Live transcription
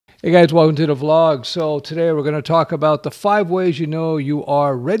Hey guys, welcome to the vlog. So today we're going to talk about the 5 ways you know you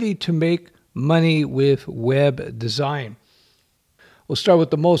are ready to make money with web design. We'll start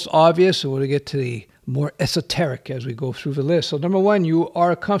with the most obvious, and we'll get to the more esoteric as we go through the list. So number 1, you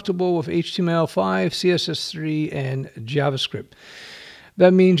are comfortable with HTML5, CSS3, and JavaScript.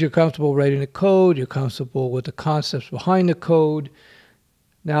 That means you're comfortable writing the code, you're comfortable with the concepts behind the code.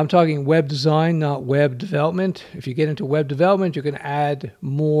 Now I'm talking web design, not web development. If you get into web development, you can add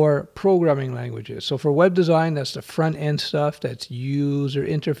more programming languages. So for web design, that's the front end stuff. That's user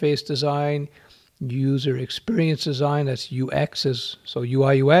interface design, user experience design. That's UX, so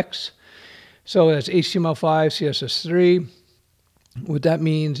UI UX. So that's HTML5, CSS3. What that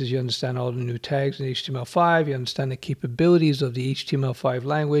means is you understand all the new tags in HTML5, you understand the capabilities of the HTML5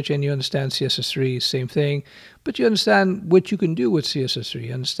 language, and you understand CSS3, same thing. But you understand what you can do with CSS3.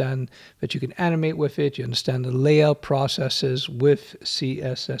 You understand that you can animate with it. You understand the layout processes with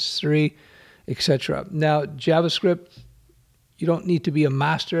CSS3, etc. Now, JavaScript, you don't need to be a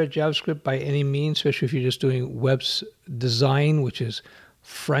master at JavaScript by any means, especially if you're just doing web design, which is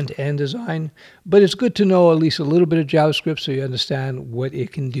front-end design, but it's good to know at least a little bit of JavaScript so you understand what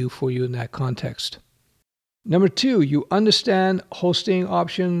it can do for you in that context. Number 2, you understand hosting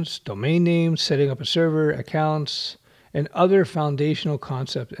options, domain names, setting up a server, accounts, and other foundational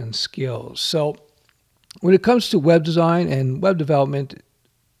concepts and skills. So when it comes to web design and web development,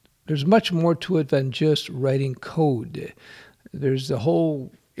 there's much more to it than just writing code. There's the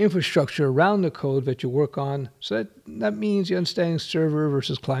whole infrastructure around the code that you work on. So that means you understand server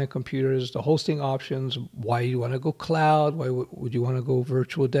versus client computers, the hosting options, why you want to go cloud, why would you want to go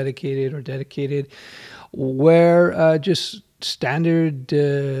virtual dedicated or dedicated, where just standard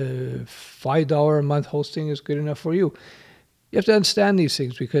 $5 a month hosting is good enough for you. You have to understand these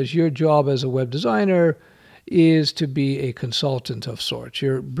things because your job as a web designer is to be a consultant of sorts.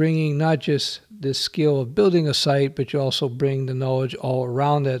 You're bringing not just the skill of building a site, but you also bring the knowledge all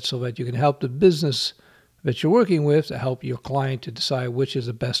around it so that you can help the business that you're working with to help your client to decide which is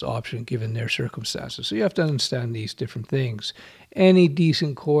the best option given their circumstances. So you have to understand these different things. Any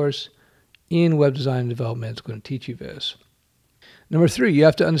decent course in web design and development is going to teach you this. Number 3, you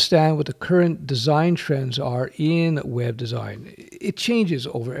have to understand what the current design trends are in web design. It changes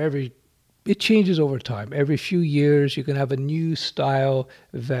over time. Every few years, you can have a new style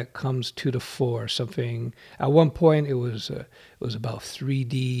that comes to the fore. Something at one point it was about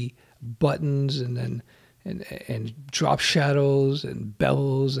 3D buttons and drop shadows and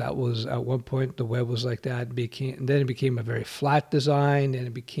bells. That was at one point the web was like that. Then it became a very flat design. Then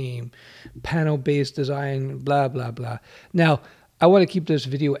it became panel-based design. Blah blah blah. Now I want to keep this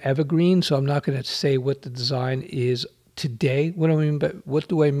video evergreen, so I'm not going to say what the design is today. What do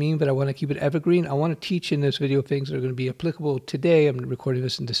I mean? But I want to keep it evergreen. I want to teach in this video things that are going to be applicable today. I'm recording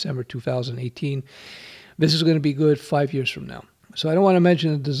this in December 2018. This is going to be good 5 years from now. So I don't want to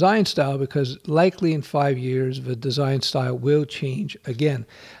mention the design style because likely in 5 years, the design style will change again.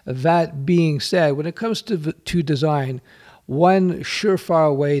 That being said, when it comes to design, one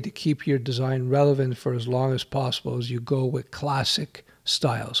surefire way to keep your design relevant for as long as possible is you go with classic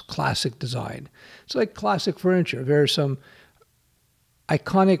styles, classic design. It's like classic furniture. There are some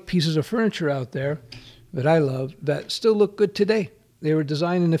iconic pieces of furniture out there that I love that still look good today. They were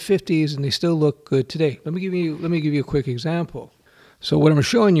designed in the 50s and they still look good today. Let me give you a quick example. So what I'm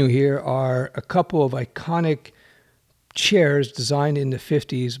showing you here are a couple of iconic chairs designed in the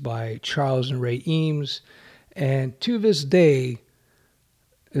 50s by Charles and Ray Eames, and to this day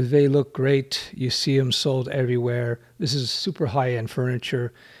they look great. You see them sold everywhere. This is super high-end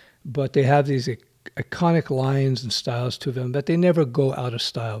furniture, but they have these iconic lines and styles to them that they never go out of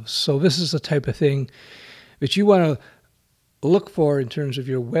style. So this is the type of thing that you want to look for in terms of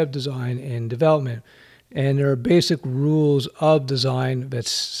your web design and development. And there are basic rules of design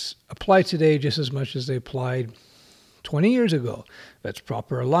that's applied today just as much as they applied 20 years ago. That's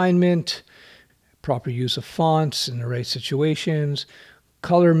proper alignment, proper use of fonts in the right situations,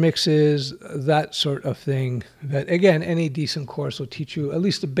 color mixes, that sort of thing. That, again, any decent course will teach you at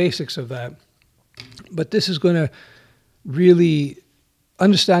least the basics of that. But this is going to really,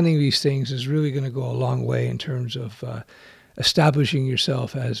 understanding these things is really going to go a long way in terms of establishing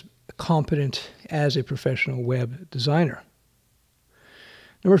yourself as competent as a professional web designer.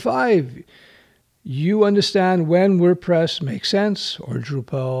 Number 5, you understand when WordPress makes sense, or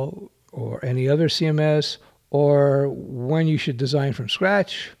Drupal, or any other CMS, or when you should design from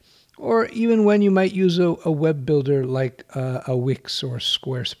scratch, or even when you might use a web builder like a Wix or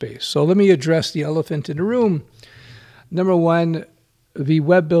Squarespace. So let me address the elephant in the room. Number 1, the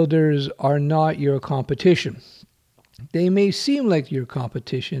web builders are not your competition. They may seem like your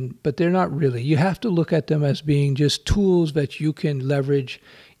competition, but they're not really. You have to look at them as being just tools that you can leverage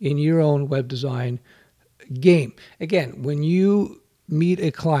in your own web design game. Again, when you meet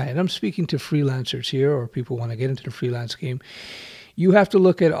a client, I'm speaking to freelancers here or people who want to get into the freelance game, you have to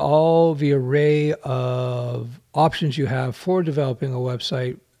look at all the array of options you have for developing a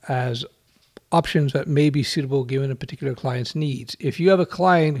website as options that may be suitable given a particular client's needs. If you have a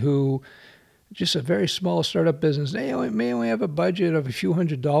client who just a very small startup business, they may only have a budget of a few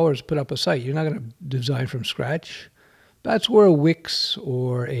 $100s to put up a site. You're not going to design from scratch. That's where a Wix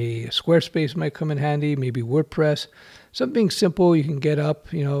or a Squarespace might come in handy, maybe WordPress. Something simple you can get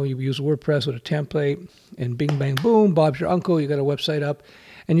up. You use WordPress with a template, and bing, bang, boom, Bob's your uncle. You got a website up,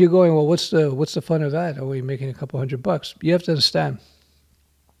 and you're going, well, what's the fun of that? Oh, you're making a couple $100. You have to understand,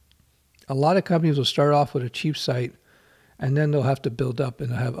 a lot of companies will start off with a cheap site, and then they'll have to build up and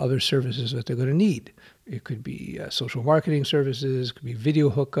they'll have other services that they're going to need. It could be social marketing services, it could be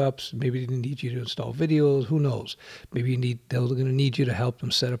video hookups. Maybe they need you to install videos. Who knows? Maybe they're going to need you to help them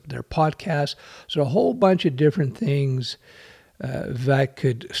set up their podcast. So a whole bunch of different things that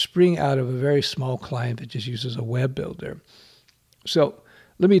could spring out of a very small client that just uses a web builder. So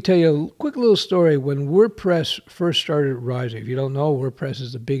let me tell you a quick little story. When WordPress first started rising, if you don't know, WordPress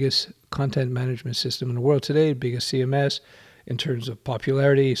is the biggest content management system in the world today, biggest CMS in terms of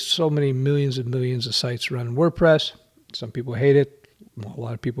popularity. So many millions and millions of sites run WordPress. Some people hate it. Well, a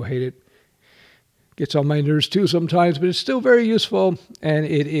lot of people hate it. Gets on my nerves too sometimes, but it's still very useful. And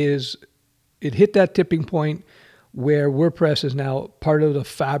it hit that tipping point where WordPress is now part of the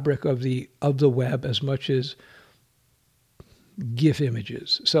fabric of the web as much as GIF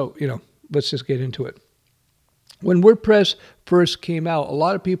images. So, let's just get into it. When WordPress first came out, a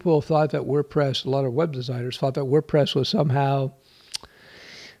lot of people thought that WordPress, a lot of web designers thought that WordPress was somehow,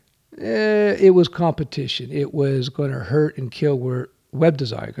 it was competition. It was going to hurt and kill web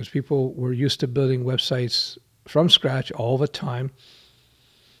design because people were used to building websites from scratch all the time.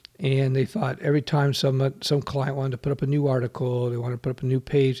 And they thought every time some client wanted to put up a new article, they wanted to put up a new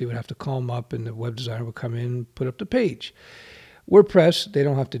page, they would have to call them up and the web designer would come in and put up the page. WordPress, they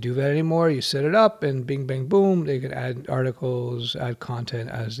don't have to do that anymore. You set it up and bing, bang, boom. They can add articles, add content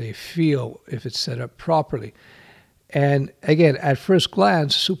as they feel if it's set up properly. And again, at first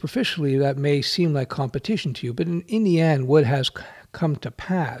glance, superficially, that may seem like competition to you. But in the end, what has come to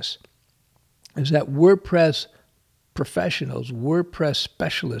pass is that WordPress professionals, WordPress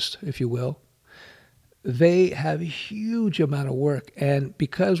specialists, if you will, they have a huge amount of work. And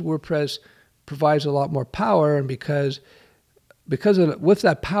because WordPress provides a lot more power and because with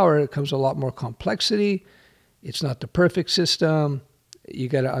that power comes a lot more complexity. It's not the perfect system. You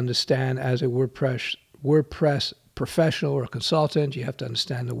got to understand as a WordPress professional or consultant, you have to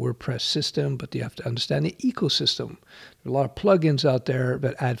understand the WordPress system, but you have to understand the ecosystem. There are a lot of plugins out there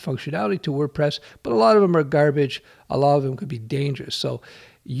that add functionality to WordPress, but a lot of them are garbage. A lot of them could be dangerous. So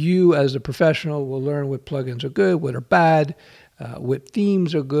you as a professional will learn what plugins are good, what are bad, what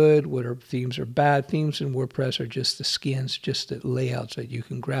themes are good, what themes are bad. Themes in WordPress are just the skins, just the layouts that you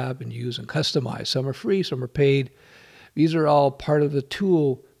can grab and use and customize. Some are free, some are paid. These are all part of the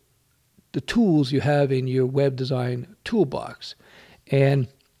tools you have in your web design toolbox. And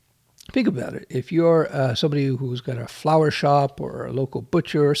think about it. If you're somebody who's got a flower shop or a local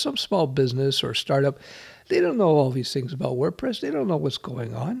butcher or some small business or startup, they don't know all these things about WordPress. They don't know what's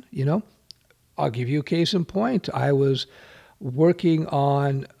going on, I'll give you a case in point. I was working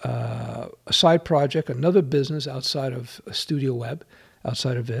on a side project, another business outside of Studio Web,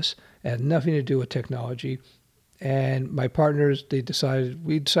 outside of this, had nothing to do with technology. And my partners, we decided,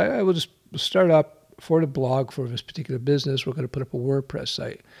 I will just start up for the blog for this particular business. We're going to put up a WordPress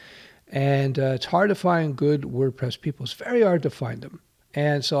site. And it's hard to find good WordPress people. It's very hard to find them.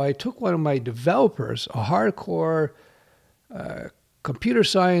 And so I took one of my developers, a hardcore computer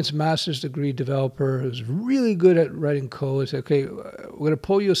science master's degree developer who's really good at writing code. I said, okay, we're going to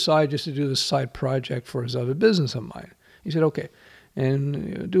pull you aside just to do this side project for his other business of mine. He said, okay,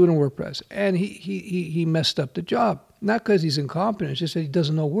 and do it in WordPress. And he messed up the job. Not because he's incompetent, it's just that he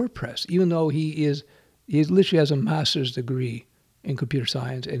doesn't know WordPress, even though he literally has a master's degree in computer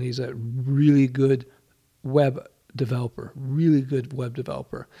science, and he's a really good web developer,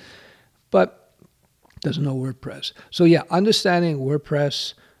 but doesn't know WordPress. So yeah, understanding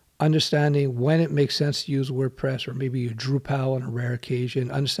WordPress, understanding when it makes sense to use WordPress, or maybe you Drupal on a rare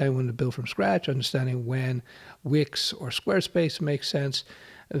occasion, understanding when to build from scratch, understanding when Wix or Squarespace makes sense.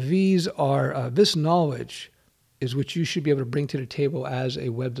 These are, this knowledge is what you should be able to bring to the table as a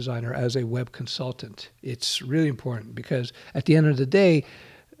web designer, as a web consultant. It's really important because at the end of the day,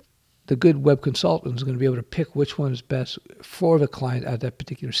 the good web consultant is going to be able to pick which one is best for the client at that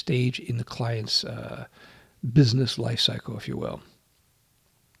particular stage in the client's business life cycle, if you will.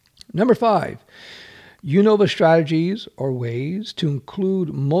 Number 5, you know the strategies or ways to include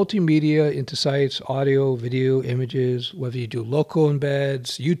multimedia into sites, audio, video, images, whether you do local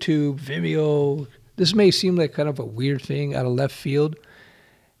embeds, YouTube, Vimeo. This may seem like kind of a weird thing out of left field,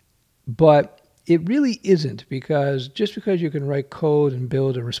 but it really isn't, because just because you can write code and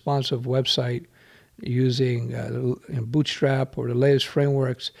build a responsive website using Bootstrap or the latest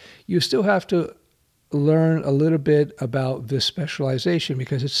frameworks, you still have to learn a little bit about this specialization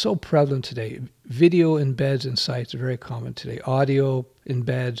because it's so prevalent today. Video embeds in sites are very common today. Audio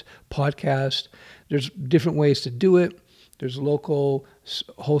embeds, podcast. There's different ways to do it. There's local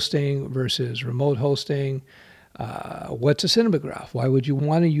hosting versus remote hosting. What's a cinemagraph? Why would you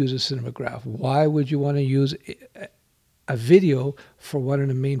want to use a cinemagraph? Why would you want to use a video for one of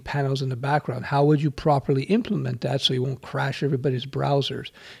the main panels in the background? How would you properly implement that so you won't crash everybody's browsers,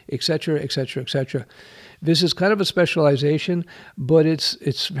 etc., etc., etc.? This is kind of a specialization, but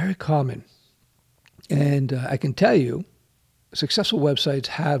it's very common. And I can tell you, successful websites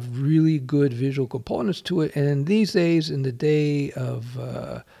have really good visual components to it. And these days, in the day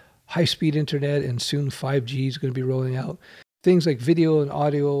of high-speed internet, and soon 5G is going to be rolling out, things like video and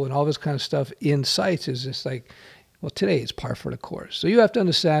audio and all this kind of stuff in sites is just like, well, today it's par for the course. So you have to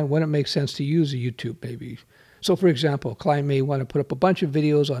understand when it makes sense to use a YouTube, maybe. So, for example, a client may want to put up a bunch of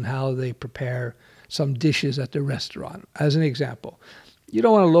videos on how they prepare some dishes at the restaurant, as an example. You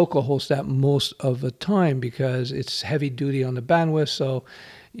don't want to local host that most of the time because it's heavy duty on the bandwidth. So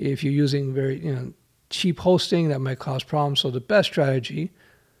if you're using very cheap hosting, that might cause problems. So the best strategy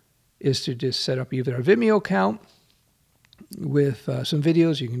is to just set up either a Vimeo account with some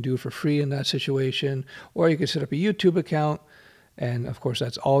videos. You can do it for free in that situation, or you can set up a YouTube account, and of course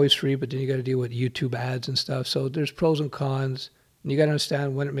that's always free, but then you got to deal with YouTube ads and stuff. So there's pros and cons, and you got to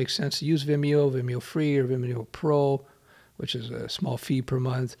understand when it makes sense to use Vimeo, Vimeo Free or Vimeo Pro, which is a small fee per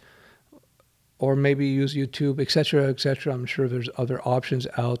month, or maybe use YouTube, etc., etc. I'm sure there's other options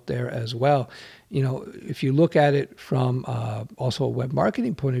out there as well. If you look at it from also a web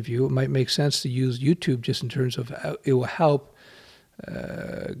marketing point of view, it might make sense to use YouTube just in terms of how it will help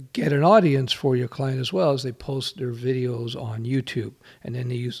get an audience for your client as well as they post their videos on YouTube, and then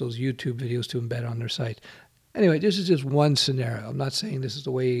they use those YouTube videos to embed on their site. Anyway, this is just one scenario. I'm not saying this is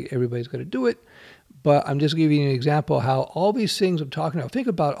the way everybody's going to do it, but I'm just giving you an example of how all these things I'm talking about. Think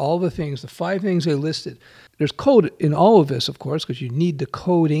about all the things, the 5 things I listed. There's code in all of this, of course, because you need the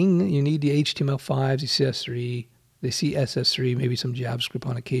coding. You need the HTML5, the CS3, the CSS3, maybe some JavaScript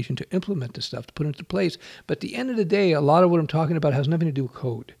on occasion to implement this stuff, to put it into place. But at the end of the day, a lot of what I'm talking about has nothing to do with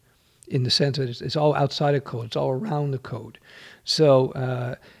code, in the sense that it's all outside of code. It's all around the code.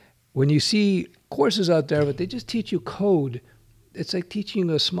 So when you see courses out there, but they just teach you code, it's like teaching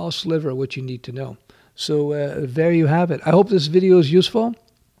a small sliver of what you need to know. So there you have it. I hope this video is useful.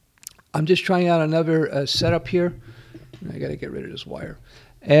 I'm just trying out another setup here. I got to get rid of this wire.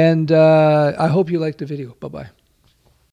 And I hope you liked the video. Bye-bye.